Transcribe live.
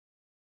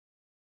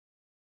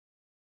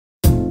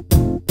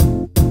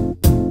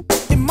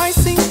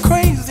might seem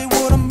crazy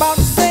what I'm about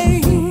to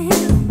say.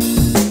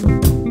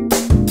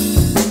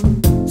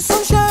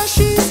 Sunshine,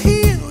 she's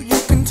here, you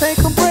can take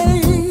a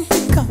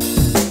break.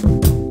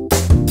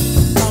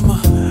 I'm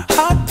a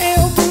hot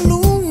air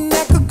balloon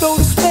that could go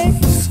to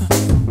space.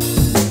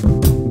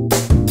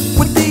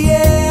 With the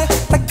air,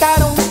 like I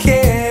don't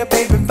care,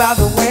 baby, by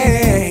the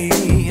way.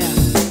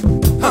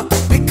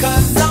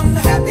 Because I'm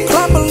happy.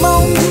 Clap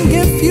along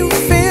if you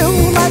feel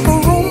like a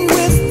room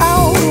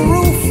without a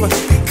roof.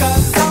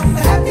 Because I'm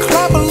happy.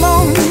 Clap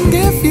along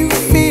if you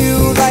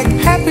feel like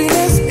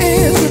happiness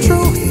is the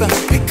truth.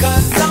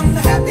 Because I'm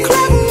happy.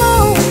 Clap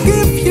along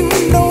if you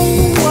know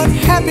what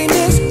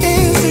happiness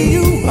is to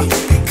you.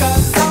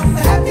 Because I'm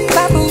happy.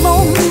 Clap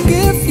along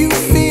if you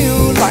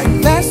feel like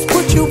that's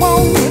what you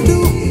want to do.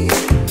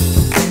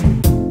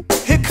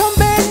 Here come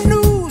bad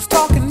news,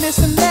 talking this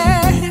and that.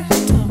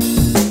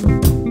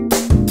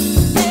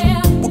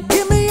 Well,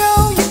 give me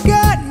all you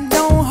got and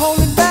don't hold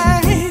it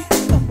back.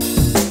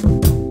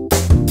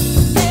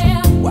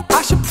 Well,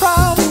 I should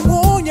probably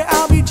warn you,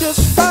 I'll be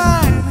just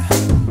fine.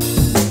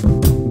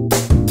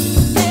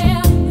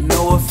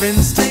 No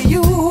offense to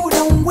you,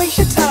 don't waste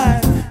your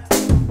time.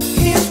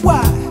 Here's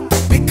why.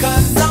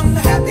 Because I'm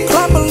happy.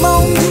 Clap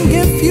along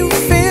if you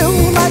feel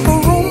like a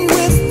room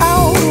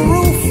without a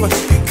roof.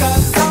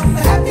 Because I'm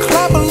happy.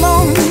 Clap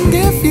along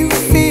if you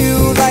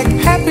feel like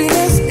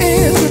happiness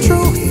is the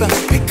truth.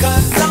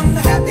 Because I'm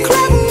happy.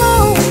 Clap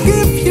along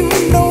if you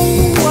know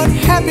what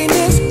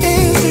happiness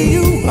is to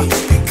you.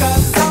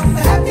 Because I'm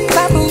happy.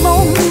 Clap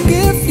along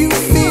if you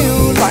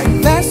feel like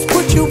that's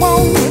what you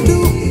want to do.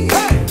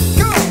 Hey,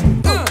 go!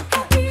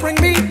 Bring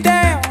me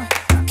down,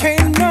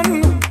 can't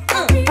none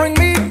bring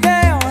me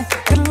down.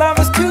 Your love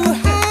is too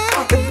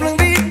high, bring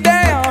me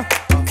down,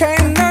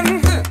 can't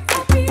none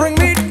bring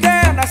me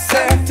down. I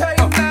said,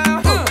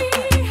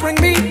 bring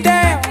me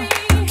down,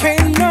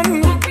 can't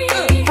none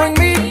bring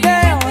me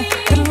down.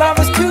 Your love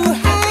is too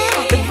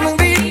high, bring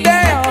me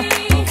down,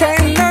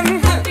 can't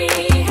none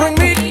bring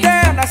me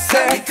down. I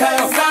said,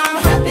 because I'm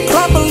happy.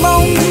 Clap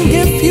along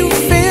if you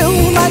feel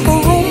like a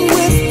room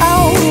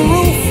without a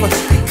roof.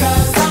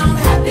 Because I'm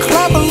happy.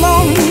 Clap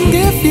along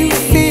if you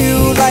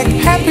feel like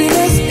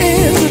happiness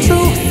is the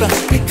truth.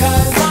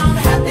 Because I'm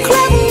happy.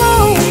 Clap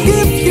along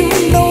if you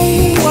know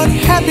what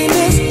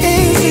happiness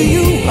is to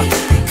you.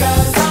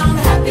 Because I'm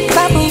happy.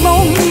 Clap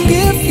along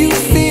if you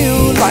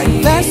feel like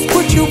that's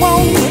what you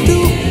want to do.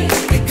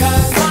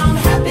 Because I'm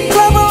happy.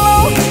 Clap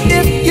along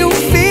if you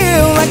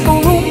feel like a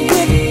room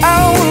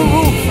without a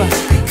roof.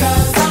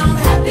 Because I'm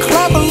happy.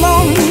 Clap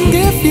along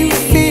if you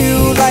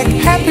feel like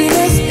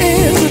happiness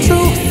is the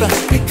truth.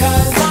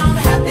 Because I'm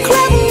happy.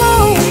 Clap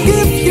along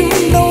if you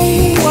know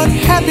what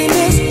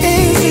happiness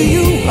is to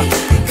you.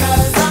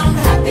 Because I'm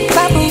happy.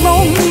 Clap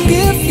along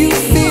if you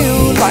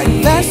feel like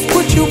that's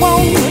what you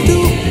want to do.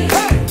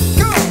 Hey,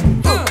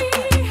 go!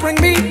 Bring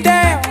me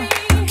down,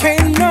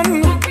 can't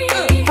none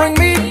bring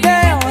me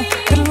down.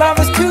 Your love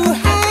is too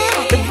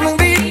high, bring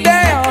me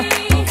down,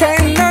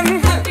 can't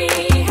none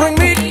bring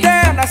me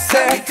down. I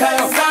said,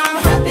 because